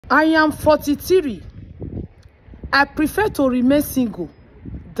I am 43. I prefer to remain single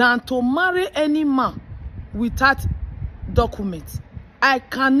than to marry any man without documents. I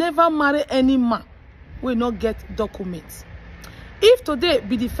can never marry any man who not get documents. If today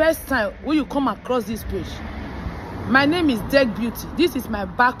be the first time when you come across this page, my name is Deg Beauty. This is my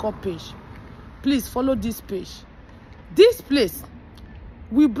backup page. Please follow this page. This place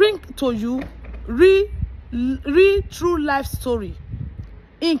will bring to you real true life story.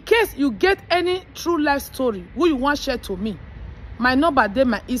 In case you get any true life story who you want share to me, my number there,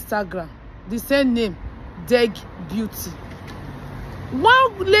 my Instagram, the same name, Deg Beauty.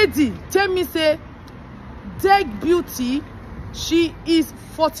 One lady tell me say Deg Beauty, she is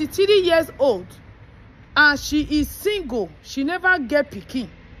 43 years old and she is single. She never get pikin.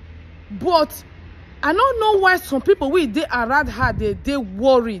 But I don't know why some people wey dey around her they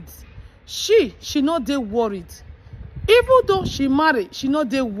worried. She not dey worried. Even though she married, she not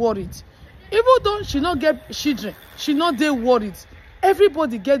dey worried. Even though she not get children, she not dey worried.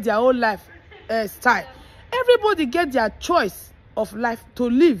 Everybody get their own life style. Everybody get their choice of life to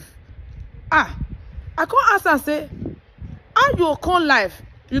live. I can't ask her say, how you come life?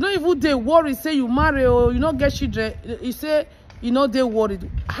 You don't even dey worried, say you marry or you not get children. You say you know they worried.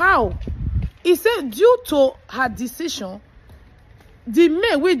 How? He said due to her decision, the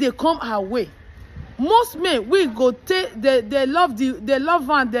men wey they come her way. Most men will go take they love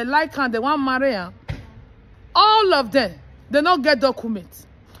her and they like her and they want marry her. All of them, they not get documents.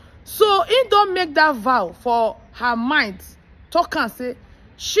 So he don't make that vow for her mind. Talk and say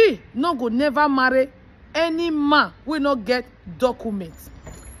she not go never marry any man will not get documents.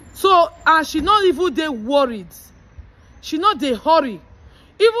 So and she not even they worried. She not they hurry.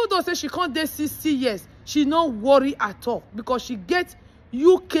 Even though say she can't dey 60 years, she not worry at all because she get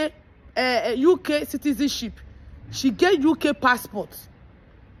UK citizenship. She get UK passport.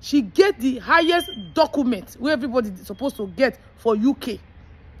 She get the highest document where everybody is supposed to get for UK.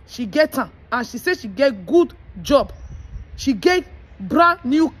 She get them, and she said she get good job. She get brand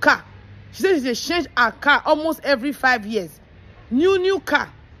new car. She said she change her car almost every 5 years. New car.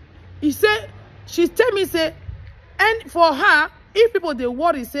 He said she tell me say, and for her, if people they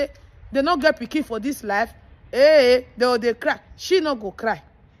worry say they not get pikin for this life, they cry. She not go cry.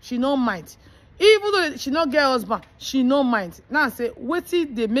 She no mind. Even though she not get husband, she no mind. Now say, wait till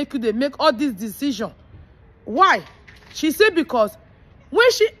they make all these decisions. Why? She said because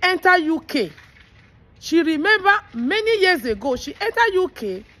when she enter UK, she remember many years ago, she entered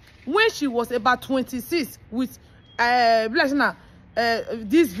UK when she was about 26 with this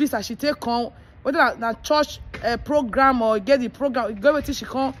visa she take on, whether na church program or get the program, get what she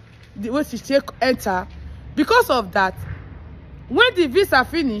come, the way she take enter. Because of that, when the visa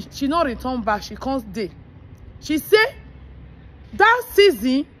finish, she not return back, she comes day. She say that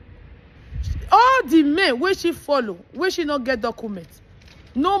season, all the men where she follow, where she not get documents,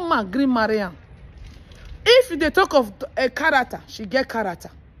 no man green marry am. If they talk of a character, she get character.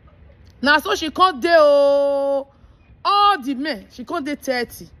 Now so she can't dey all the men, she can't dey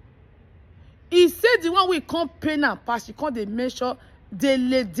 30. He said the one we can't pay now pass, she can't dey measure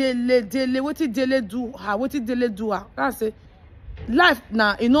dele, what did dele do her, what did dele do her. That's say life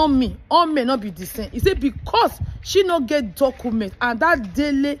now, you know me, all may not be the same. He said because she not get document and that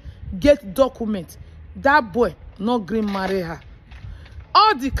dele get document, that boy not green marry her.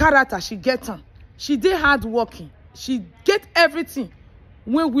 All the character she get on, she did hard working, she get everything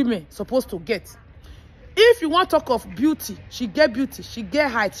when women supposed to get. If you want to talk of beauty, she get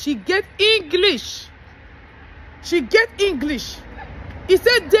height, she get English. She get English. He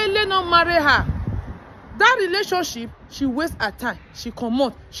said Dele not marry her. That relationship, she waste her time. She come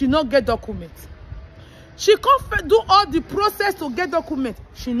out, she not get documents. She can't do all the process to get documents.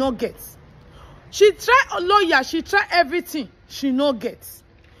 She not gets. She try a lawyer, she try everything. She not gets.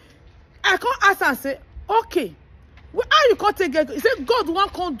 I can't ask her and say, okay, well, how you can't take it? He said God one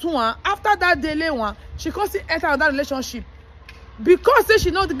can't do one after that delay one. She can't see enter that relationship because say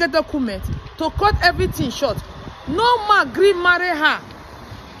she not get documents to cut everything short. No man agree marry her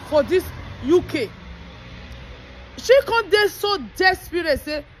for this UK. She can't dey so desperate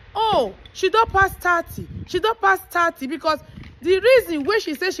say, oh, she don't pass 30. She don't pass 30 because the reason where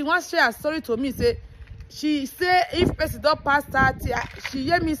she say she wants to share her story to me say, she say if person don't pass 30, she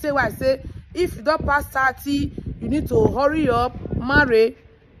hear me say what I say, if you don't pass 30, you need to hurry up, marry.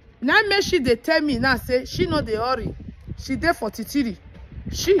 Now make she they tell me now say she know the hurry. She dey 43.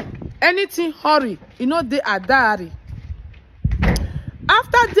 She anything hurry, you know they are diary.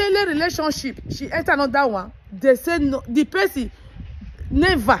 After daily relationship, she enter another one. They say no, the person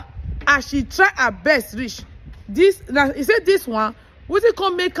never, as she try her best reach. This now he said this one wetin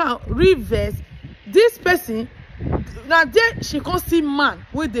come make am reverse this person. Now there she can't see man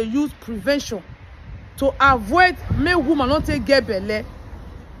where they use prevention to avoid make woman not take get belle.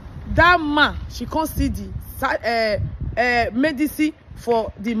 That man she can't see the medicine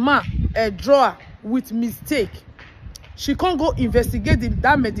for the man drawer with mistake. She can't go investigate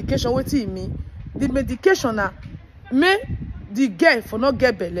that medication. What it mean? The medication na make the girl for not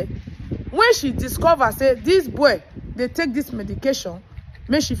get belle. When she discover say this boy they take this medication,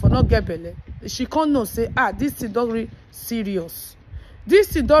 make she for not get belle. She can't know say this thing don't really serious.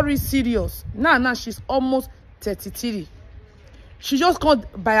 This thing don't really serious. Now she's almost 33. She just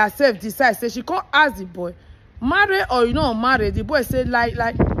can't by herself decide say she can't ask the boy marry or you know marry. The boy say like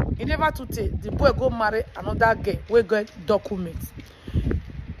he never to take. The boy go marry another girl we get documents.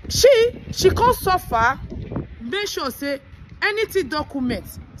 She can't suffer. Make sure say anything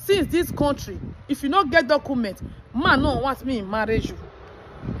documents since this country. If you not get documents, man no want me in marriage you.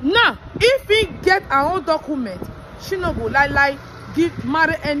 Now, if he get her own document, she no go give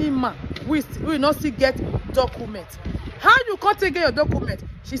marry any man. We not still get document. How you can't take your document?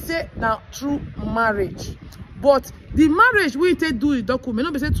 She said now through marriage. But the marriage we take do the document.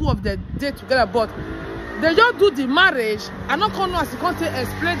 Not be say two of them date together, but they just do the marriage. I not come know as you can't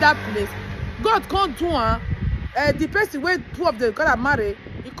explain that place. God can't do the person where two of them gotta marry.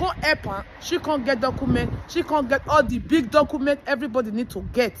 He can't help her. She can't get document. She can't get all the big document everybody need to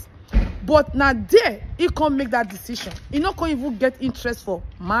get. But now there, he can't make that decision. He not can even get interest for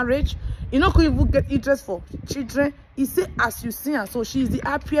marriage. He not can even get interest for children. He say as you see her, so she is the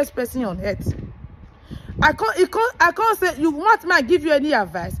happiest person on earth. I can't say you want me to give you any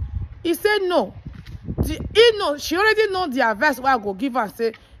advice. He said no. She already know the advice where I go give her and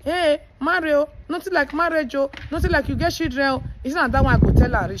say, hey, Mario, nothing like marriage, nothing like you get children. It's not that one I go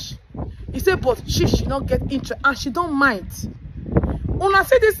tell her rich. He said, but she not get interest and she don't mind. When I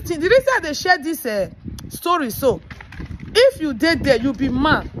say this thing, the reason they share this story, so if you did there, you be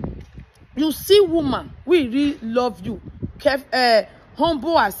man. You see woman, we really love you.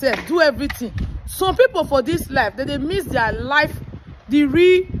 Humble herself, do everything. Some people for this life, they miss their life, the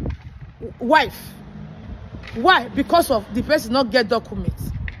real wife. Why? Because of the person not get documents.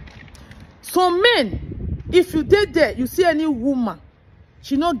 Some men, if you did there, you see any woman,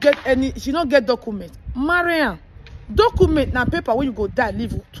 she not get document. Marry her. Document na paper when you go die,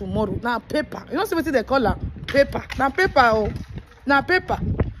 leave tomorrow. Now paper. You know what they call her? Paper. Now paper, oh. Now paper.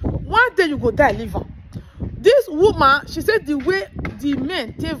 One day you go die, leave her. This woman, she said the way the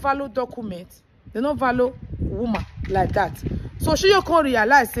men take value documents, they don't value woman like that. So she can't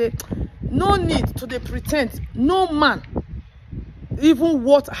realize, say, no need to pretend. No man even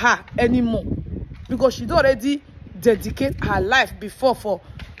worth her anymore. Because she already dedicate her life before for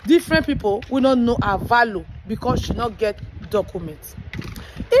different people who don't know her value because she not get documents.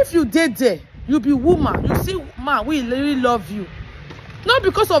 If you did there, you be woman, you see man, we really love you. Not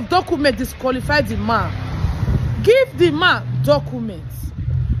because of document disqualify the man. Give the man documents.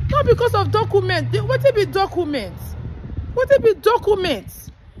 Not because of document. What it be documents? What it be documents?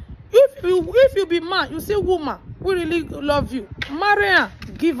 If you be man, you say woman, we really love you. Marry her,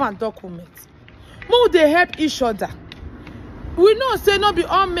 give her documents. More they help each other. We know say not be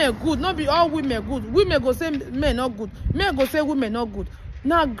all men good, not be all women good. Women go say men not good. Men go say women not good.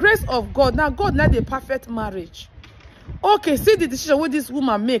 Now grace of God. Now God not the perfect marriage. Okay, see the decision what this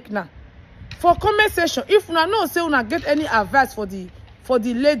woman make now. For comment section, if una know say una get any advice for the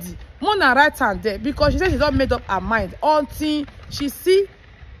lady, Mona write hand there because she said she don't made up her mind until she see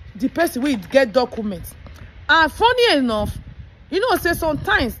the person will get documents. And funny enough, you know, say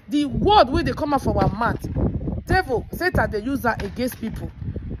sometimes the word where they come out from our mouth, devil, Satan, they use that against people.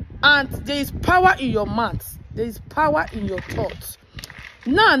 And there is power in your mouth. There is power in your thoughts.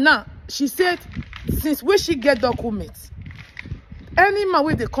 Now, she said, since when she get documents, any man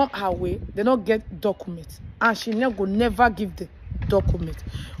where they come her way, they don't get documents. And she never give the document.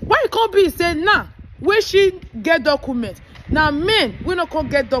 Why it can't be say now, where she get documents? Now men, we not come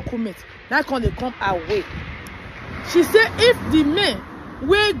get documents. Now can they come her way? She said if the men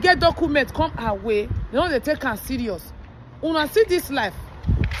will get documents come her way, they know they take her serious. Una see this life.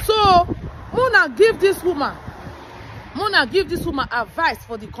 So Mona give this woman advice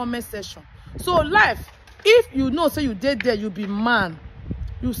for the comment section. So life, if you know say you did there, you be man.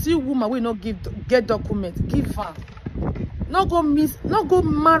 You see woman will not get documents, give her. Not go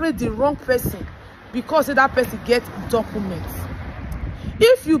marry the wrong person because that person get documents.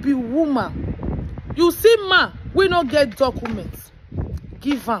 If you be woman, you see man will not get documents,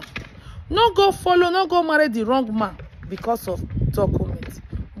 give her. Not go follow, not go marry the wrong man because of documents.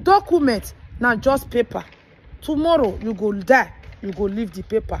 Documents now just paper. Tomorrow you go die. you go leave the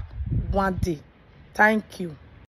paper one day. Thank you.